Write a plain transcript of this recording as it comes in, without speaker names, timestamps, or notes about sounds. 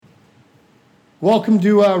Welcome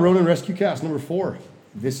to Ronin Rescue Cast number 4.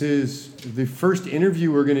 This is the first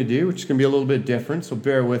interview we're going to do, which is going to be a little bit different, so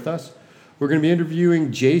bear with us. We're going to be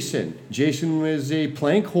interviewing Jason. Jason was a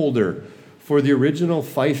plank holder for the original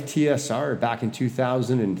Fife TSR back in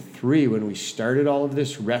 2003 when we started all of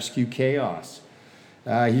this rescue chaos.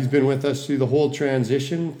 He's been with us through the whole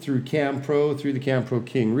transition, through CamPro, through the CamPro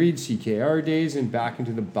King Reed CKR days, and back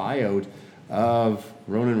into the buyout of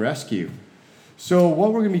Ronin Rescue. So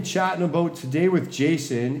what we're going to be chatting about today with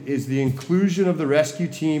Jason is the inclusion of the rescue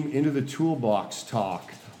team into the toolbox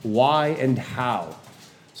talk. Why and how.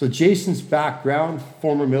 So Jason's background,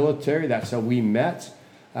 former military, that's how we met.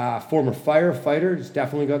 Former firefighter, he's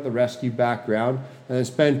definitely got the rescue background. And then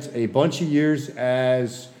spent a bunch of years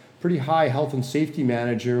as pretty high health and safety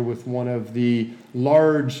manager with one of the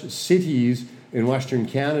large cities in Western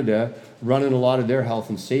Canada, running a lot of their health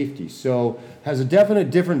and safety. So has a definite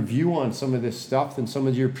different view on some of this stuff than some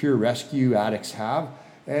of your pure rescue addicts have.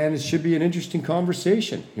 And it should be an interesting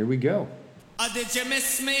conversation. Here we go. Did you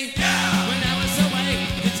miss me when I was away?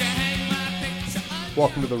 Did you hang my picture?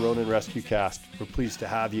 Welcome to the Ronin Rescue Cast. We're pleased to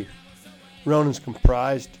have you. Ronin's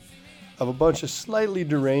comprised of a bunch of slightly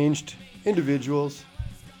deranged individuals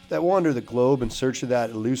that wander the globe in search of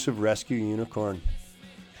that elusive rescue unicorn.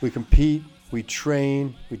 We compete, we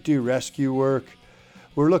train, we do rescue work.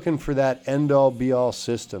 We're looking for that end-all, be-all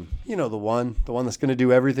system. You know, the one that's going to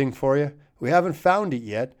do everything for you. We haven't found it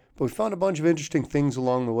yet, but we found a bunch of interesting things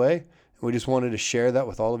along the way, and we just wanted to share that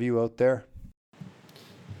with all of you out there.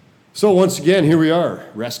 So once again, here we are,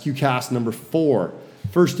 Rescue Cast number 4.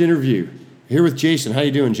 First interview. Here with Jason. How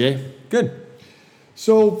you doing, Jay? Good.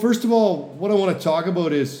 So first of all, what I want to talk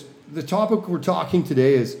about is, the topic we're talking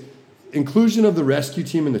today is inclusion of the rescue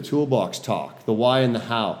team in the toolbox talk, the why and the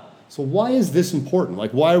how. So why is this important?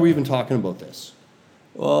 Like, why are we even talking about this?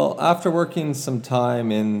 Well, after working some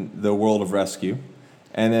time in the world of rescue,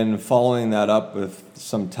 and then following that up with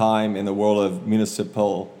some time in the world of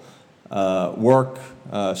municipal work,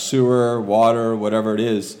 sewer, water, whatever it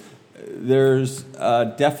is, there's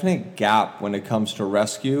a definite gap when it comes to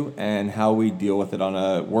rescue and how we deal with it on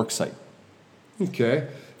a work site. Okay.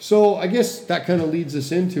 So I guess that kind of leads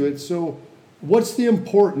us into it. So what's the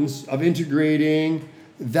importance of integrating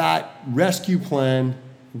that rescue plan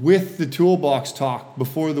with the toolbox talk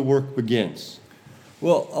before the work begins?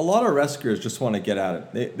 Well, a lot of rescuers just want to get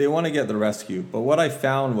at it. They want to get the rescue. But what I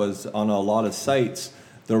found was on a lot of sites,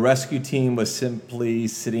 the rescue team was simply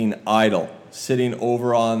sitting idle, sitting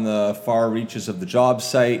over on the far reaches of the job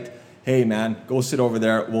site. Hey, man, go sit over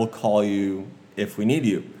there. We'll call you if we need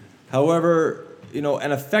you. However,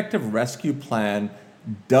 an effective rescue plan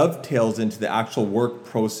dovetails into the actual work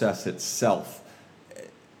process itself.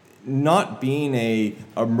 Not being a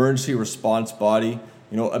emergency response body,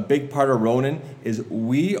 a big part of Ronin is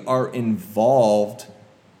we are involved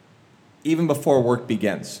even before work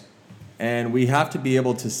begins. And we have to be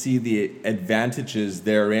able to see the advantages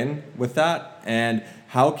therein with that, and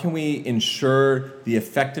how can we ensure the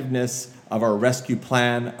effectiveness of our rescue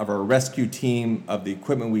plan, of our rescue team, of the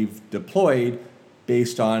equipment we've deployed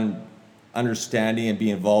based on understanding and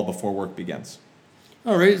being involved before work begins.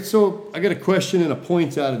 All right, so I got a question and a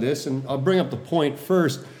point out of this, and I'll bring up the point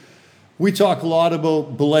first. We talk a lot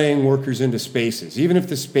about belaying workers into spaces, even if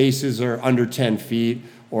the spaces are under 10 feet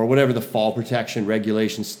or whatever the fall protection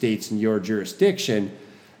regulation states in your jurisdiction.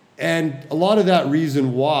 And a lot of that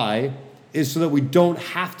reason why is so that we don't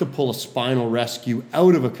have to pull a spinal rescue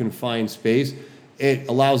out of a confined space. It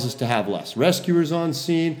allows us to have less rescuers on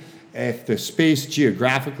scene. If the space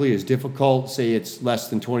geographically is difficult, say it's less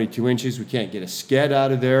than 22 inches, we can't get a sked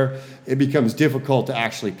out of there, it becomes difficult to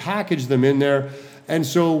actually package them in there. And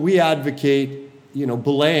so we advocate,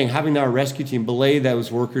 belaying, having our rescue team belay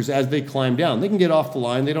those workers as they climb down. They can get off the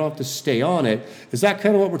line, they don't have to stay on it. Is that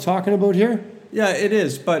kind of what we're talking about here? Yeah, it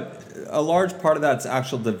is, but a large part of that's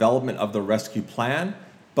actual development of the rescue plan.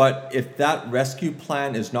 But if that rescue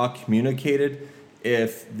plan is not communicated,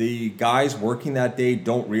 if the guys working that day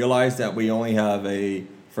don't realize that we only have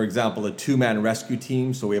for example, a 2-man rescue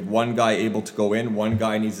team, so we have one guy able to go in, one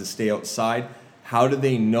guy needs to stay outside, how do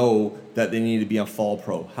they know that they need to be on Fall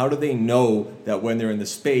Pro? How do they know that when they're in the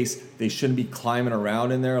space, they shouldn't be climbing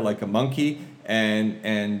around in there like a monkey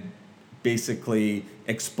and basically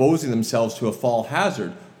exposing themselves to a fall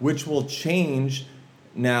hazard, which will change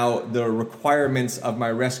now the requirements of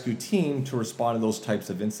my rescue team to respond to those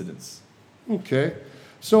types of incidents. Okay.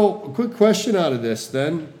 So a quick question out of this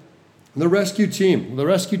then. The rescue team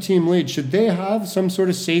lead, should they have some sort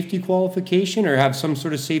of safety qualification or have some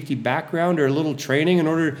sort of safety background or a little training in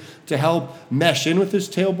order to help mesh in with this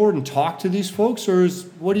tailboard and talk to these folks? Or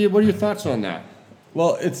what are your thoughts on that?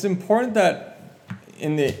 Well, it's important that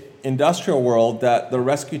in the industrial world that the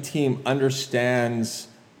rescue team understands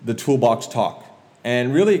the toolbox talk.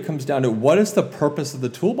 And really it comes down to what is the purpose of the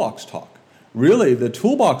toolbox talk? Really, the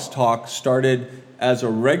toolbox talk started as a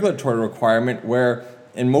regulatory requirement where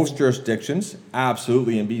in most jurisdictions,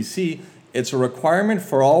 absolutely in BC, it's a requirement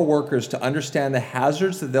for all workers to understand the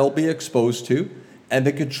hazards that they'll be exposed to and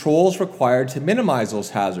the controls required to minimize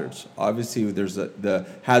those hazards. Obviously, there's the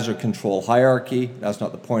hazard control hierarchy. That's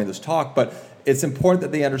not the point of this talk, but it's important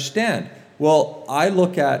that they understand. Well, I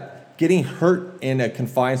look at getting hurt in a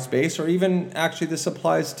confined space, or even actually this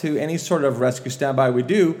applies to any sort of rescue standby we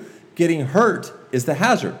do, getting hurt is the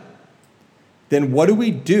hazard. Then what do we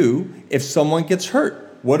do if someone gets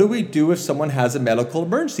hurt? What do we do if someone has a medical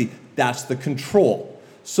emergency? That's the control.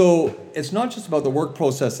 So it's not just about the work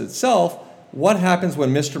process itself. What happens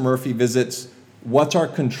when Mr. Murphy visits? What's our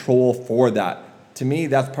control for that? To me,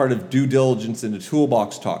 that's part of due diligence in the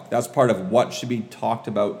toolbox talk. That's part of what should be talked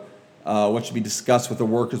about, what should be discussed with the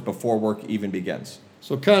workers before work even begins.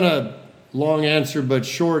 So kind of long answer, but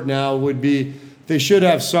short now would be they should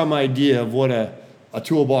have some idea of what a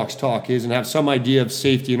toolbox talk is and have some idea of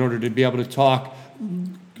safety in order to be able to talk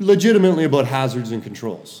legitimately about hazards and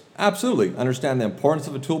controls. Absolutely. Understand the importance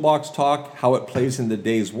of a toolbox talk, how it plays in the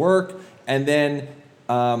day's work, and then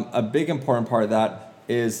a big important part of that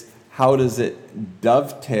is how does it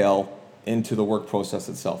dovetail into the work process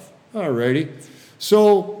itself. Alrighty.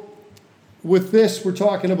 So with this, we're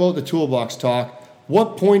talking about the toolbox talk.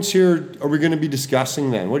 What points here are we going to be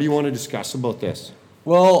discussing then? What do you want to discuss about this?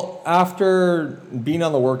 Well, after being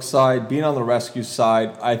on the work side, being on the rescue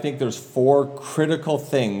side, I think there's 4 critical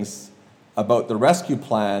things about the rescue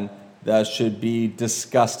plan that should be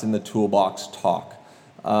discussed in the toolbox talk.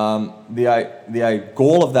 The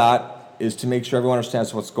goal of that is to make sure everyone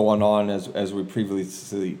understands what's going on as we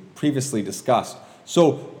previously discussed.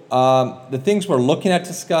 So the things we're looking at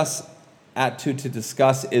to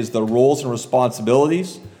discuss is the roles and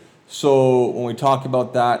responsibilities. So when we talk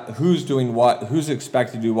about that, who's doing what, who's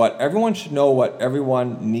expected to do what, everyone should know what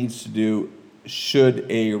everyone needs to do should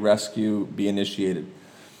a rescue be initiated.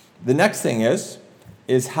 The next thing is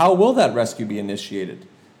how will that rescue be initiated?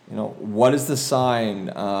 You know, what is the sign?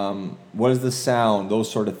 What is the sound? Those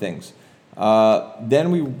sort of things.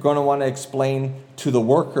 Then we're going to want to explain to the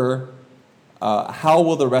worker how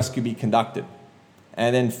will the rescue be conducted.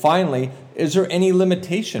 And then finally, is there any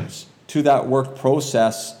limitations to that work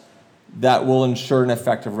process that will ensure an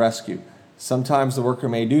effective rescue? Sometimes the worker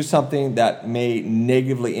may do something that may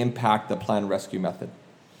negatively impact the planned rescue method.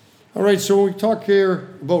 All right, so when we talk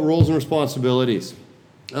here about roles and responsibilities,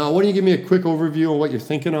 why don't you give me a quick overview on what you're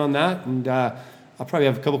thinking on that, and I'll probably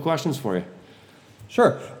have a couple questions for you.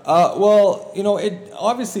 Sure. Well, you know, it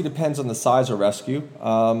obviously depends on the size of rescue.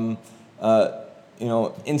 You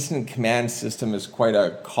know, incident command system is quite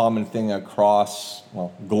a common thing across,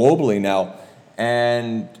 well, globally now,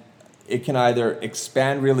 and it can either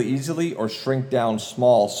expand really easily or shrink down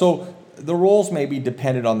small. So the roles may be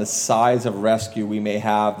dependent on the size of rescue we may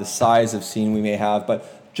have, the size of scene we may have,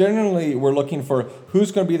 but generally we're looking for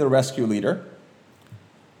who's going to be the rescue leader,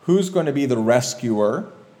 who's going to be the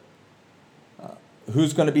rescuer,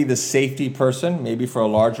 who's going to be the safety person, maybe for a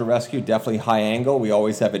larger rescue, definitely high angle, we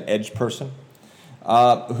always have an edge person,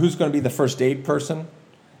 who's going to be the first aid person,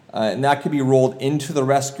 and that could be rolled into the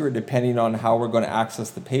rescuer depending on how we're going to access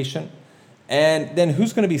the patient. And then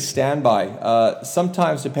who's going to be standby?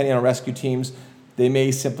 Sometimes, depending on rescue teams, they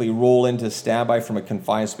may simply roll into standby from a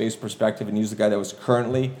confined space perspective and use the guy that was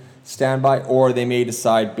currently standby, or they may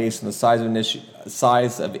decide based on the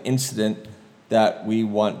size of incident that we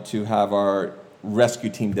want to have our rescue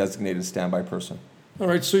team designated standby person. All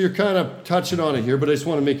right, so you're kind of touching on it here, but I just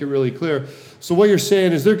want to make it really clear. So what you're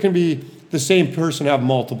saying is there can be the same person have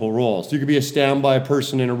multiple roles. You could be a standby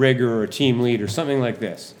person and a rigger or a team lead or something like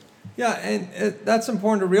this. Yeah, and that's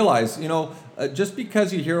important to realize. You know, just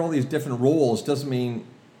because you hear all these different roles doesn't mean,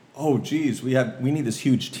 oh, geez, we need this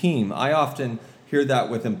huge team. I often hear that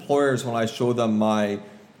with employers when I show them my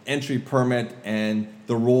entry permit and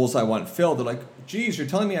the roles I want filled. They're like, geez, you're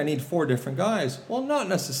telling me I need 4 different guys. Well, not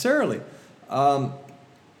necessarily.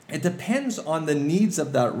 It depends on the needs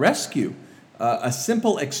of that rescue. A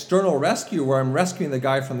simple external rescue where I'm rescuing the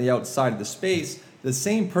guy from the outside of the space, the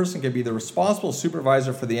same person can be the responsible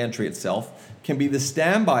supervisor for the entry itself, can be the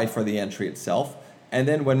standby for the entry itself, and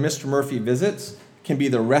then when Mr. Murphy visits, can be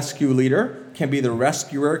the rescue leader, can be the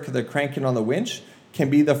rescuer because they're cranking on the winch,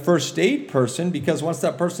 can be the first aid person because once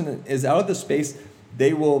that person is out of the space,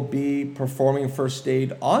 they will be performing first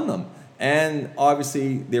aid on them. And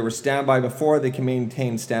obviously, they were standby before, they can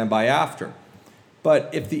maintain standby after. But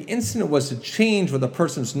if the incident was to change where the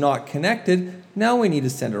person's not connected, now we need to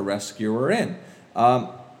send a rescuer in.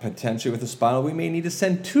 Potentially with a spinal, we may need to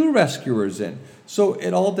send 2 rescuers in. So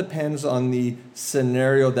it all depends on the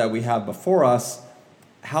scenario that we have before us,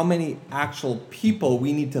 how many actual people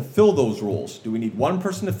we need to fill those roles. Do we need one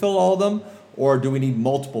person to fill all of them, or do we need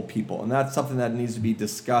multiple people? And that's something that needs to be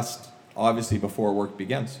discussed, obviously, before work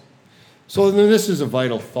begins. So then this is a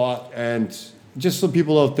vital thought, and just so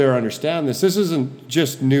people out there understand this isn't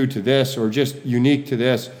just new to this or just unique to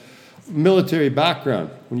this. Military background,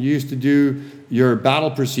 when you used to do your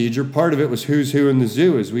battle procedure, part of it was who's who in the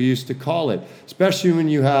zoo, as we used to call it, especially when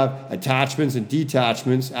you have attachments and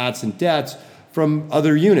detachments, ats and dets from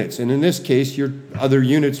other units. And in this case, your other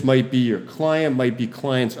units might be your client, might be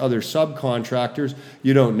client's other subcontractors.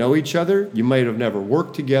 You don't know each other. You might have never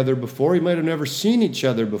worked together before. You might have never seen each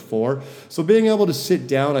other before. So being able to sit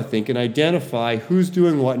down, I think, and identify who's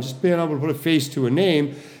doing what, and just being able to put a face to a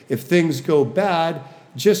name, if things go bad,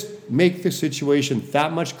 just make the situation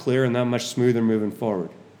that much clearer and that much smoother moving forward.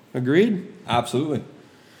 Agreed? Absolutely.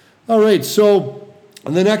 All right, so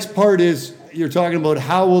the next part is you're talking about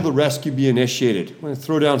how will the rescue be initiated. I'm going to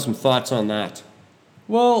throw down some thoughts on that.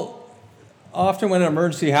 Well, often when an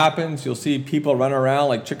emergency happens, you'll see people run around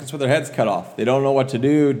like chickens with their heads cut off. They don't know what to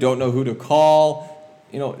do, don't know who to call.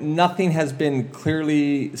 Nothing has been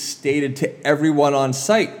clearly stated to everyone on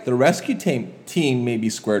site. The rescue team may be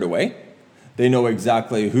squared away. They know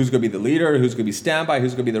exactly who's going to be the leader, who's going to be standby,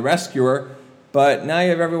 who's going to be the rescuer. But now you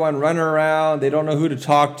have everyone running around. They don't know who to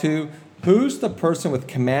talk to. Who's the person with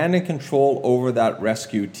command and control over that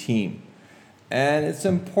rescue team? And it's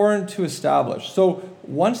important to establish. So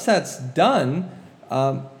once that's done,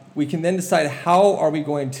 we can then decide how are we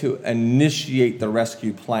going to initiate the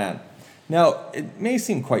rescue plan. Now, it may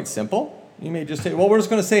seem quite simple. You may just say, well, we're just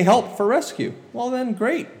going to say help for rescue. Well, then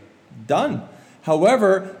great, done.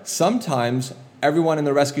 However, sometimes everyone in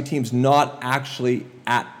the rescue team's not actually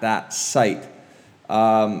at that site.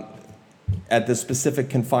 At the specific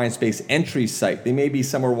confined space entry site. They may be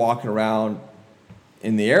somewhere walking around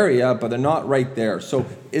in the area, but they're not right there. So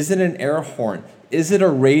is it an air horn? Is it a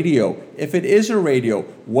radio? If it is a radio,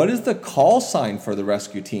 what is the call sign for the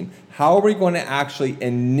rescue team? How are we going to actually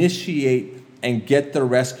initiate and get the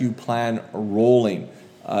rescue plan rolling?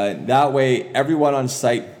 That way, everyone on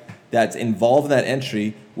site that's involved in that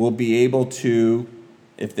entry will be able to,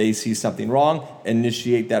 if they see something wrong,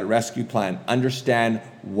 initiate that rescue plan. Understand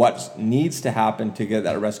what needs to happen to get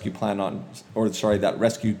that rescue plan that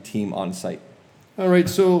rescue team on site. All right,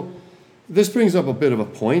 so this brings up a bit of a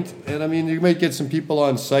point, and I mean, you might get some people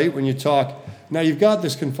on site when you talk. Now you've got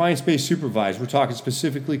this confined space supervisor. We're talking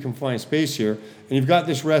specifically confined space here, and you've got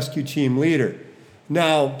this rescue team leader.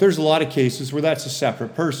 Now, there's a lot of cases where that's a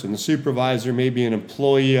separate person. The supervisor may be an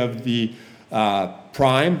employee of the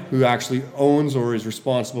prime who actually owns or is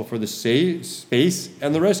responsible for the space,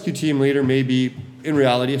 and the rescue team leader may be, in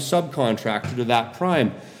reality, a subcontractor to that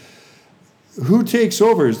prime. Who takes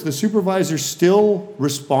over? Is the supervisor still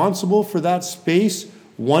responsible for that space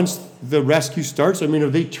once the rescue starts? I mean, are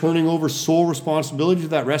they turning over sole responsibility to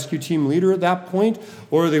that rescue team leader at that point,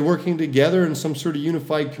 or are they working together in some sort of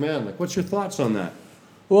unified command? Like, what's your thoughts on that?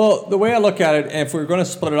 Well, the way I look at it, if we're going to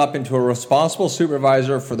split it up into a responsible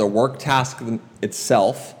supervisor for the work task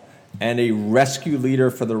itself and a rescue leader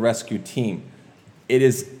for the rescue team, it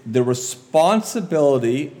is the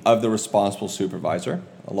responsibility of the responsible supervisor,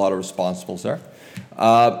 a lot of responsibles there,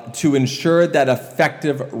 to ensure that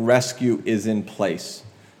effective rescue is in place.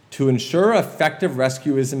 To ensure effective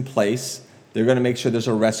rescue is in place, they're going to make sure there's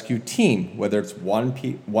a rescue team, whether it's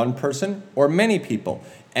one person or many people.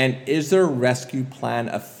 And is their rescue plan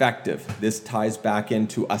effective? This ties back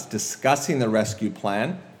into us discussing the rescue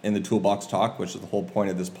plan in the Toolbox Talk, which is the whole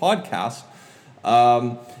point of this podcast.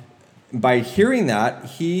 By hearing that,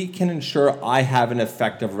 he can ensure I have an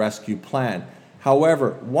effective rescue plan.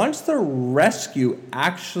 However, once the rescue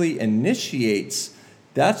actually initiates,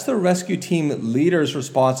 that's the rescue team leader's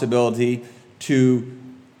responsibility to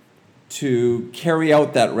carry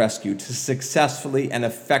out that rescue, to successfully and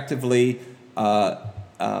effectively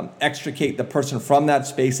extricate the person from that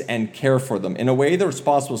space and care for them. In a way, the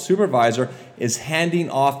responsible supervisor is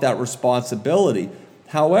handing off that responsibility.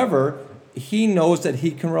 However, he knows that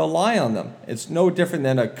he can rely on them. It's no different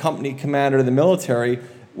than a company commander in the military,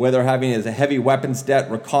 whether having a heavy weapons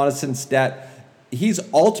debt, reconnaissance debt. He's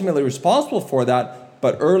ultimately responsible for that,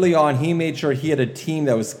 but early on, he made sure he had a team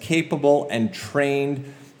that was capable and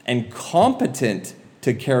trained and competent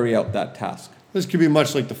to carry out that task. This could be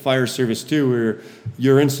much like the fire service too, where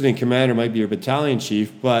your incident commander might be your battalion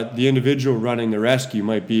chief, but the individual running the rescue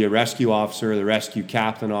might be a rescue officer or the rescue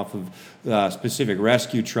captain off of a specific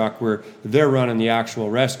rescue truck where they're running the actual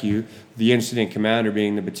rescue, the incident commander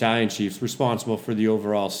being the battalion chief's responsible for the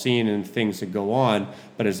overall scene and things that go on,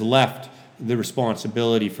 but has left the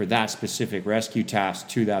responsibility for that specific rescue task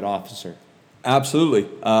to that officer. Absolutely.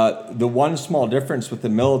 The one small difference with the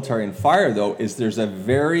military and fire, though, is there's a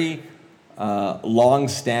very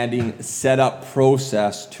long-standing set-up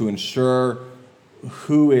process to ensure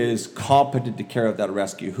who is competent to carry out that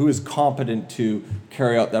rescue, who is competent to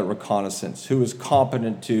carry out that reconnaissance, who is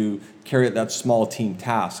competent to carry out that small team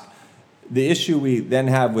task. The issue we then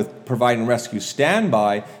have with providing rescue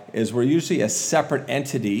standby is we're usually a separate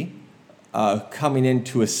entity coming in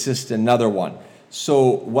to assist another one. So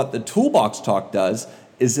what the toolbox talk does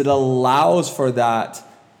is it allows for that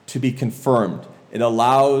to be confirmed. It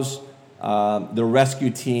allows the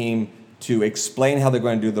rescue team to explain how they're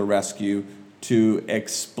going to do the rescue, to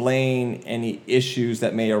explain any issues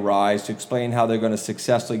that may arise, to explain how they're going to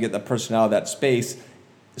successfully get the person out of that space.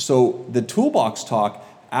 So the toolbox talk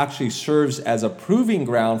actually serves as a proving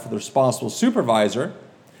ground for the responsible supervisor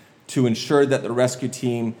to ensure that the rescue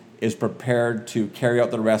team is prepared to carry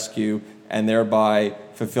out the rescue and thereby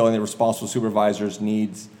fulfilling the responsible supervisor's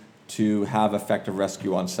needs to have effective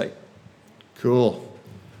rescue on site. Cool.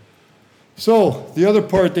 So the other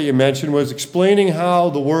part that you mentioned was explaining how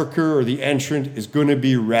the worker or the entrant is going to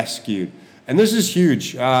be rescued. And this is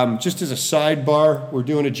huge. Just as a sidebar, we're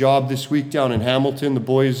doing a job this week down in Hamilton. The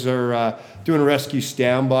boys are doing a rescue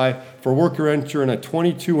standby for a worker entering a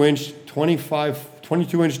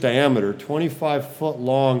 22-inch diameter, 25-foot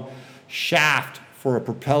long shaft for a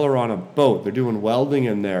propeller on a boat. They're doing welding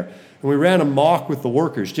in there. And we ran a mock with the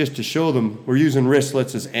workers just to show them we're using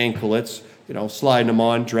wristlets as anklets, sliding them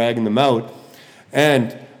on, dragging them out.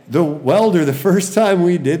 And the welder, the first time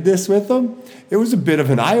we did this with him, it was a bit of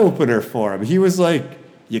an eye-opener for him. He was like,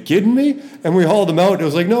 "You kidding me?" And we hauled him out. And it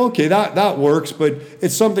was like, no, okay, that works. But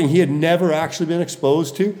it's something he had never actually been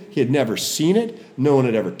exposed to. He had never seen it. No one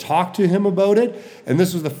had ever talked to him about it. And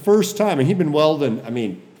this was the first time. And he'd been welding,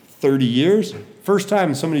 30 years. First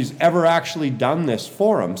time somebody's ever actually done this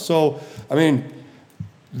for him. So,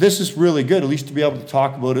 this is really good, at least to be able to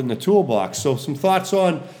talk about it in the toolbox. So some thoughts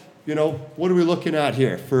on, what are we looking at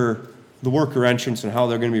here for the worker entrance and how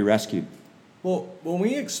they're going to be rescued? Well, when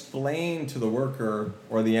we explain to the worker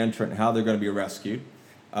or the entrant how they're going to be rescued,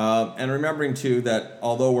 and remembering too that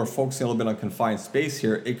although we're focusing a little bit on confined space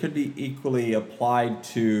here, it could be equally applied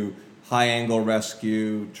to high angle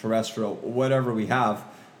rescue, terrestrial, whatever we have.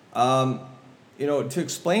 To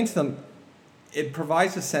explain to them, it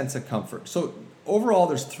provides a sense of comfort. So overall,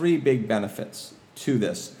 there's three big benefits to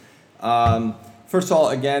this. First of all,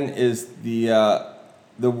 again, is the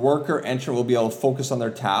worker entrant will be able to focus on their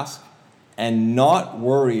task and not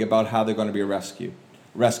worry about how they're going to be rescued.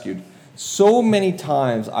 So many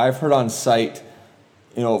times I've heard on site,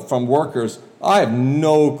 from workers, I have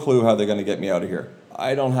no clue how they're going to get me out of here.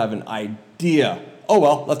 I don't have an idea. Oh,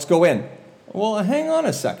 well, let's go in. Well, hang on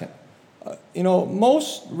a second.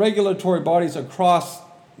 Most regulatory bodies across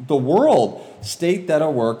the world state that a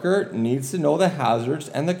worker needs to know the hazards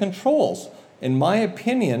and the controls. In my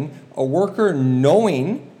opinion, a worker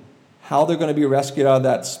knowing how they're going to be rescued out of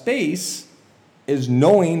that space is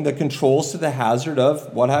knowing the controls to the hazard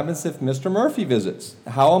of what happens if Mr. Murphy visits.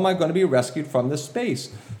 How am I going to be rescued from this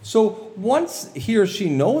space? So once he or she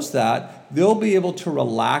knows that, they'll be able to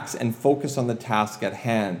relax and focus on the task at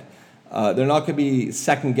hand. They're not going to be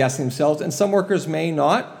second-guessing themselves, and some workers may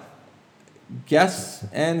not guess,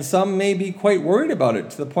 and some may be quite worried about it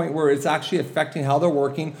to the point where it's actually affecting how they're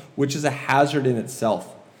working, which is a hazard in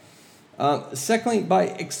itself. Secondly, by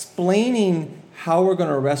explaining how we're going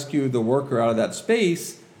to rescue the worker out of that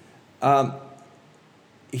space,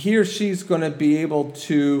 he or she's going to be able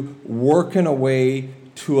to work in a way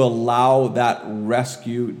to allow that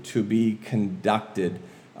rescue to be conducted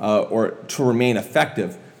or to remain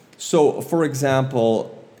effective. So, for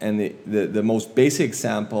example, and the most basic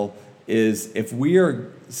example is if we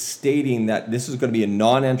are stating that this is going to be a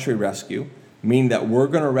non-entry rescue, meaning that we're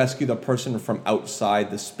going to rescue the person from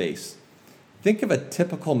outside the space. Think of a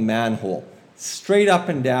typical manhole. Straight up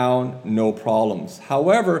and down, no problems.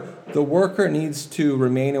 However, the worker needs to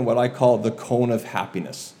remain in what I call the cone of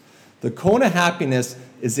happiness. The cone of happiness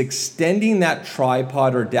is extending that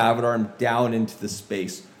tripod or davit arm down into the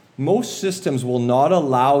space. Most systems will not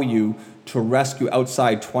allow you to rescue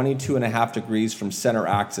outside 22.5 degrees from center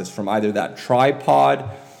axis, from either that tripod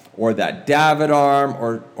or that davit arm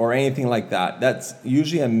or anything like that. That's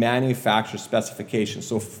usually a manufacturer specification,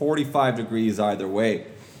 so 45 degrees either way.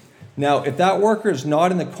 Now, if that worker is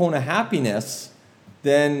not in the cone of happiness,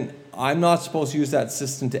 then I'm not supposed to use that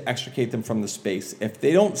system to extricate them from the space. If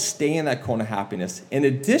they don't stay in that cone of happiness, in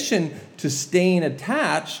addition to staying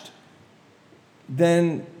attached,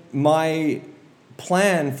 then my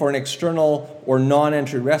plan for an external or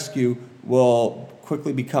non-entry rescue will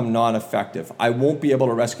quickly become non-effective. I won't be able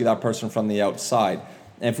to rescue that person from the outside.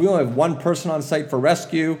 And if we only have one person on site for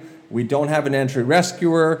rescue, we don't have an entry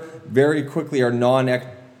rescuer, very quickly our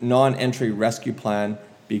non-entry rescue plan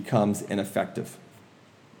becomes ineffective.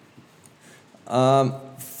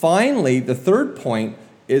 Finally, the third point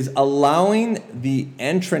is allowing the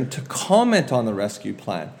entrant to comment on the rescue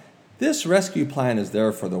plan. This rescue plan is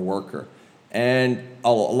there for the worker. And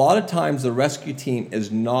a lot of times the rescue team is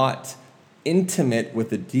not intimate with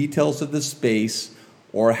the details of the space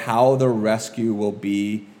or how the rescue will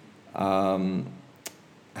be, how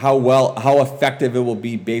effective it will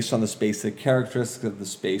be based on the space, the characteristics of the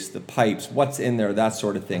space, the pipes, what's in there, that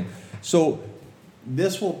sort of thing. So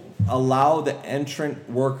this will allow the entrant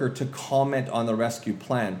worker to comment on the rescue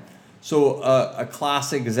plan. So a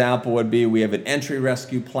classic example would be we have an entry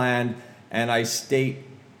rescue plan, and I state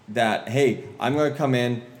that, hey, I'm going to come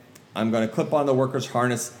in, I'm going to clip on the worker's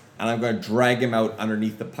harness, and I'm going to drag him out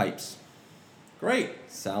underneath the pipes. Great,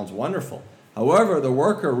 sounds wonderful. However, the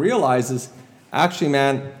worker realizes, actually,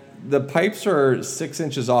 man, the pipes are 6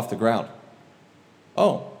 inches off the ground.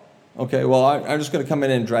 Oh, okay, well, I'm just going to come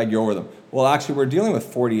in and drag you over them. Well, actually, we're dealing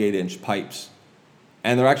with 48-inch pipes,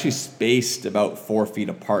 and they're actually spaced about 4 feet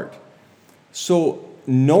apart. So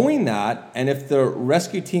knowing that, and if the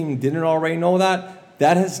rescue team didn't already know that,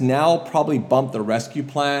 that has now probably bumped the rescue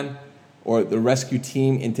plan or the rescue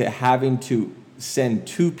team into having to send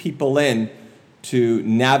 2 people in to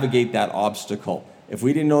navigate that obstacle. If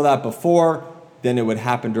we didn't know that before, then it would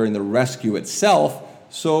happen during the rescue itself.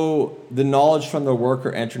 So the knowledge from the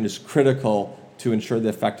worker entrant is critical to ensure the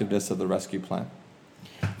effectiveness of the rescue plan.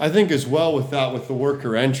 I think as well with that, with the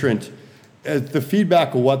worker entrant, the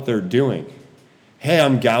feedback of what they're doing. Hey,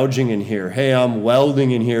 I'm gouging in here. Hey, I'm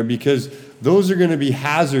welding in here, because those are going to be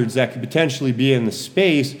hazards that could potentially be in the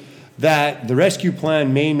space that the rescue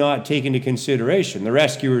plan may not take into consideration. The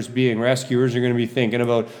rescuers, being rescuers, are going to be thinking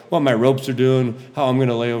about what my ropes are doing, how I'm going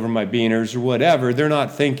to lay over my beaners or whatever. They're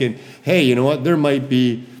not thinking, hey, you know what, there might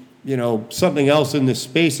be, something else in this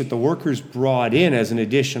space that the workers brought in as an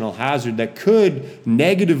additional hazard that could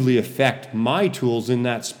negatively affect my tools in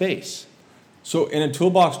that space. So in a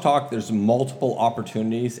toolbox talk, there's multiple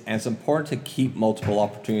opportunities, and it's important to keep multiple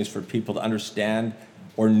opportunities for people to understand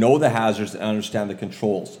or know the hazards and understand the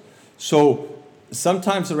controls. So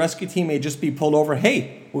sometimes the rescue team may just be pulled over.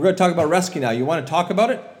 Hey, we're going to talk about rescue now. You want to talk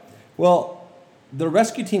about it? Well, the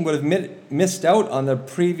rescue team would have missed out on the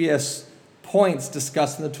previous points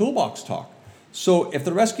discussed in the toolbox talk. So if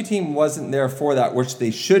the rescue team wasn't there for that, which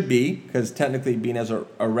they should be, because technically being as a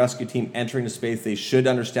rescue team entering the space, they should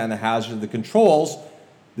understand the hazards of the controls,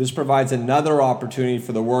 this provides another opportunity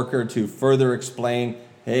for the worker to further explain,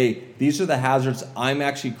 hey, these are the hazards I'm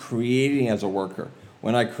actually creating as a worker.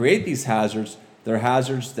 When I create these hazards, they're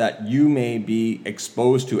hazards that you may be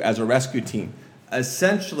exposed to as a rescue team.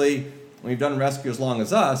 Essentially, when you've done rescue as long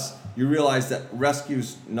as us, you realize that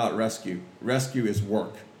rescue's not rescue. Rescue is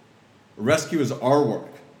work. Rescue is our work.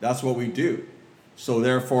 That's what we do. So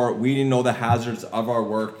therefore, we need to know the hazards of our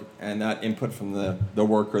work, and that input from the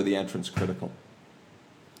worker, the entrant's critical.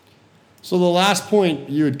 So the last point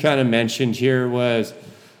you had kind of mentioned here was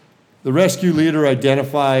the rescue leader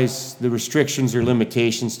identifies the restrictions or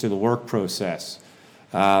limitations to the work process.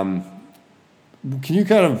 Can you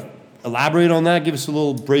kind of elaborate on that? Give us a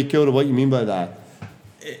little breakout of what you mean by that.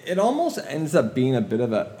 It almost ends up being a bit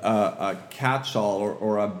of a catch-all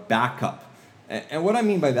or a backup. And what I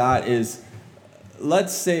mean by that is,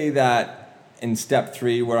 let's say that in step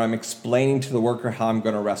 3 where I'm explaining to the worker how I'm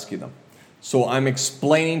going to rescue them. So I'm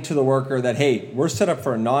explaining to the worker that, hey, we're set up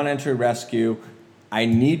for a non-entry rescue. I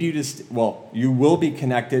need you to, you will be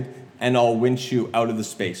connected, and I'll winch you out of the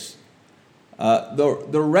space. The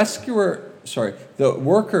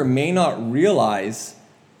worker may not realize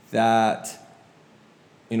that,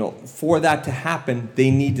 for that to happen, they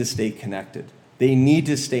need to stay connected. They need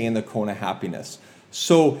to stay in the cone of happiness.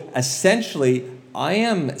 So essentially, I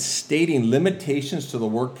am stating limitations to the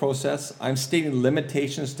work process. I'm stating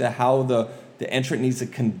limitations to how the entrant needs to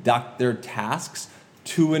conduct their tasks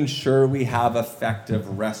to ensure we have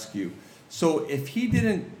effective rescue. So if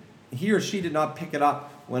he or she did not pick it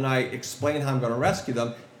up when I explain how I'm going to rescue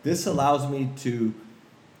them, this allows me to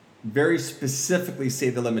very specifically say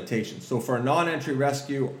the limitations. So for a non-entry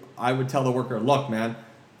rescue, I would tell the worker, look, man,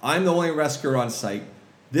 I'm the only rescuer on site.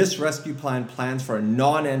 This rescue plan plans for a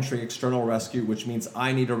non-entry external rescue, which means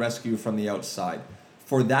I need a rescue from the outside.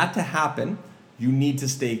 For that to happen, you need to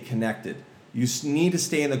stay connected. You need to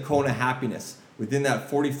stay in the cone of happiness, within that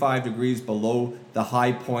 45 degrees below the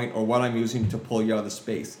high point or what I'm using to pull you out of the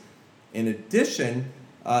space. In addition,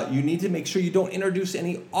 you need to make sure you don't introduce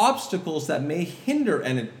any obstacles that may hinder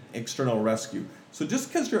an external rescue. So just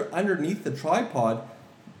because you're underneath the tripod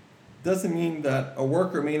doesn't mean that a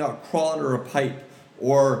worker may not crawl under a pipe,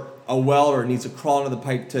 or a welder needs to crawl under the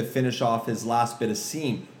pipe to finish off his last bit of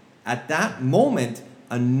seam. At that moment,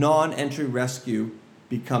 a non-entry rescue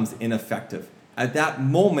becomes ineffective. At that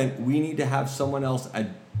moment, we need to have someone else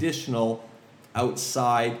additional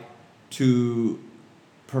outside to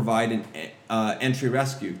provide an entry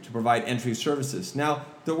rescue, to provide entry services. Now,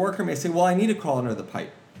 the worker may say, well, I need to crawl under the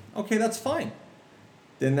pipe. Okay, that's fine.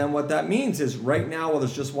 Then what that means is right now, while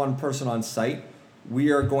there's just one person on site,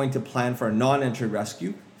 we are going to plan for a non-entry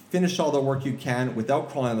rescue, finish all the work you can without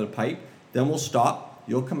crawling under the pipe, then we'll stop,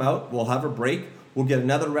 you'll come out, we'll have a break, we'll get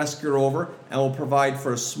another rescuer over, and we'll provide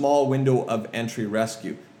for a small window of entry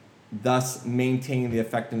rescue, thus maintaining the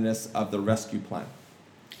effectiveness of the rescue plan.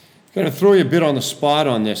 Going to throw you a bit on the spot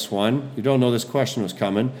on this one. You don't know this question was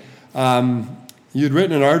coming. You'd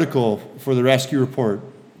written an article for the Rescue Report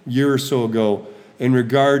a year or so ago in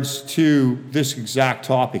regards to this exact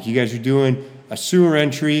topic. You guys are doing a sewer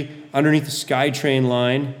entry underneath the SkyTrain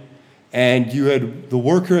line, and the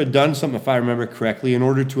worker had done something, if I remember correctly, in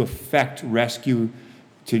order to effect rescue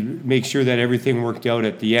to make sure that everything worked out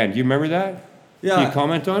at the end. Do you remember that? Yeah. Can you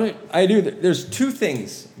comment on it? I do. There's two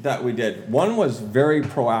things that we did. One was very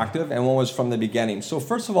proactive, and one was from the beginning. So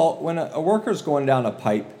first of all, when a worker's going down a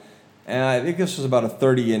pipe, and I think this was about a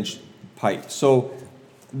 30-inch pipe, so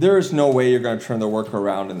there's no way you're going to turn the worker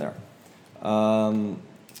around in there.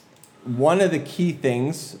 One of the key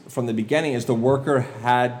things from the beginning is the worker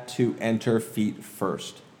had to enter feet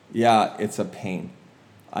first. Yeah, it's a pain.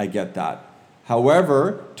 I get that.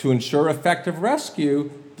 However, to ensure effective rescue,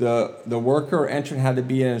 the worker or entrant had to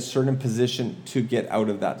be in a certain position to get out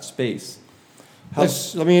of that space.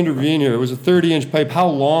 Let me intervene here. It was a 30-inch pipe. How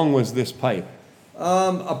long was this pipe?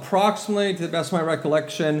 Approximately, to the best of my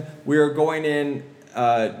recollection, we were going in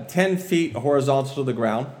 10 feet horizontal to the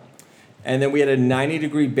ground. And then we had a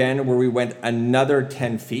 90-degree bend where we went another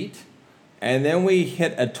 10 feet. And then we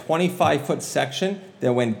hit a 25-foot section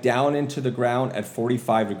that went down into the ground at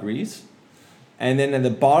 45 degrees. And then at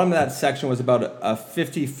the bottom of that section was about a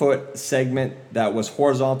 50-foot segment that was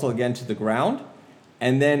horizontal again to the ground.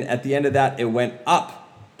 And then at the end of that, it went up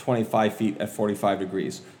 25 feet at 45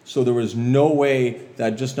 degrees. So there was no way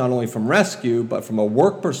that just not only from rescue, but from a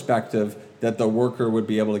work perspective, that the worker would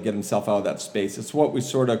be able to get himself out of that space. It's what we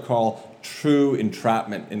sort of call true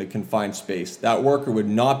entrapment in a confined space. That worker would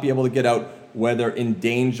not be able to get out, whether in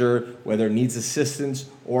danger, whether needs assistance,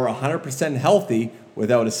 or 100% healthy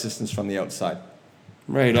without assistance from the outside.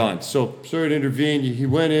 Right on. So, sorry to intervene. He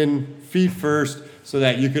went in feet first so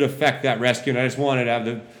that you could effect that rescue. And I just wanted to have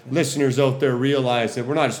the listeners out there realize that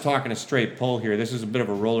we're not just talking a straight pull here. This is a bit of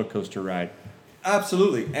a roller coaster ride.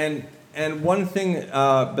 Absolutely. And one thing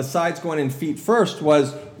besides going in feet first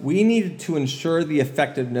was we needed to ensure the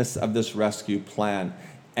effectiveness of this rescue plan.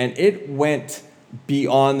 And it went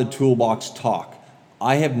beyond the toolbox talk.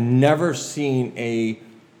 I have never seen a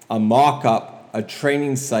mock-up, a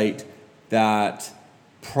training site that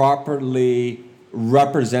properly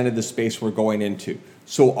represented the space we're going into.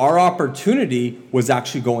 So our opportunity was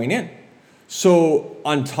actually going in. So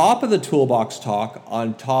on top of the toolbox talk,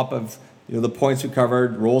 on top of the points we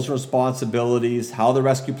covered, roles and responsibilities, how the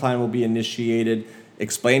rescue plan will be initiated,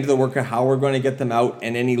 explain to the worker how we're going to get them out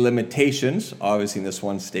and any limitations, obviously in this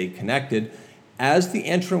one, stay connected. As the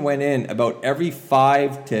entrant went in, about every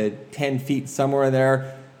 5 to 10 feet, somewhere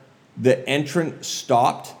there, the entrant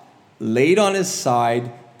stopped, laid on his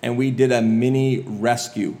side, and we did a mini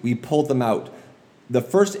rescue. We pulled them out. The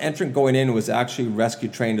first entrant going in was actually rescue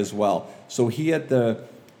trained as well. So he had the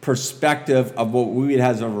perspective of what we would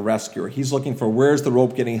have as a rescuer. He's looking for where's the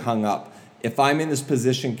rope getting hung up. If I'm in this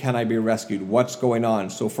position, can I be rescued? What's going on?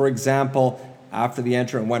 So for example, after the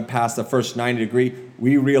entrant went past the first 90 degree,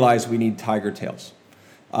 we realized we need tiger tails.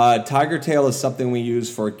 Tiger tail is something we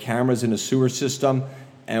use for cameras in a sewer system.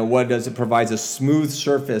 And what it does, it provides a smooth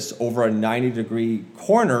surface over a 90-degree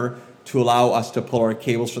corner to allow us to pull our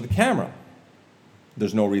cables for the camera.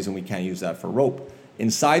 There's no reason we can't use that for rope.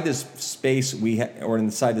 Inside this space,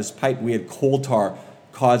 inside this pipe, we had coal tar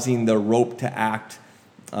causing the rope to act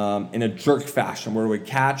in a jerk fashion, where it would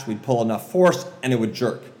catch, we'd pull enough force, and it would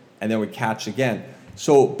jerk. and then would catch again.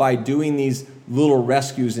 So by doing these little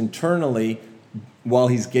rescues internally, while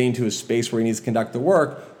he's getting to a space where he needs to conduct the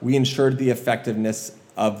work, we ensured the effectiveness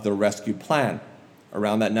of the rescue plan.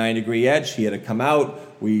 Around that 90-degree edge, he had to come out,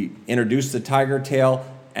 we introduced the tiger tail,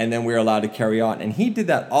 and then we were allowed to carry on. And he did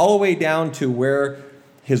that all the way down to where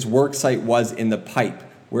his work site was in the pipe,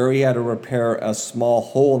 where he had to repair a small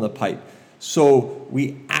hole in the pipe. So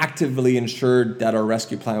we actively ensured that our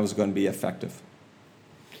rescue plan was going to be effective.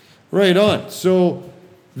 Right on. So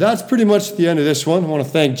that's pretty much the end of this one. I want to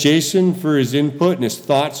thank Jason for his input and his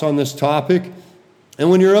thoughts on this topic. And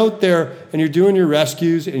when you're out there and you're doing your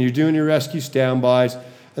rescues and you're doing your rescue standbys, I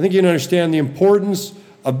think you can understand the importance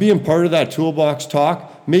of being part of that toolbox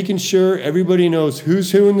talk, making sure everybody knows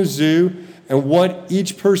who's who in the zoo and what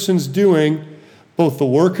each person's doing, both the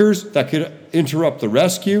workers that could interrupt the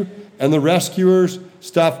rescue and the rescuers,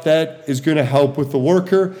 stuff that is going to help with the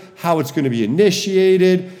worker, how it's going to be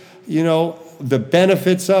initiated, the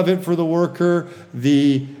benefits of it for the worker,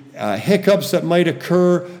 the hiccups that might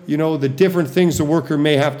occur, the different things the worker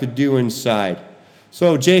may have to do inside.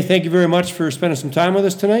 So, Jay, thank you very much for spending some time with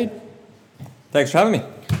us tonight. Thanks for having me.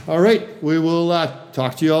 All right, we will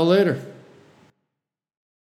talk to you all later.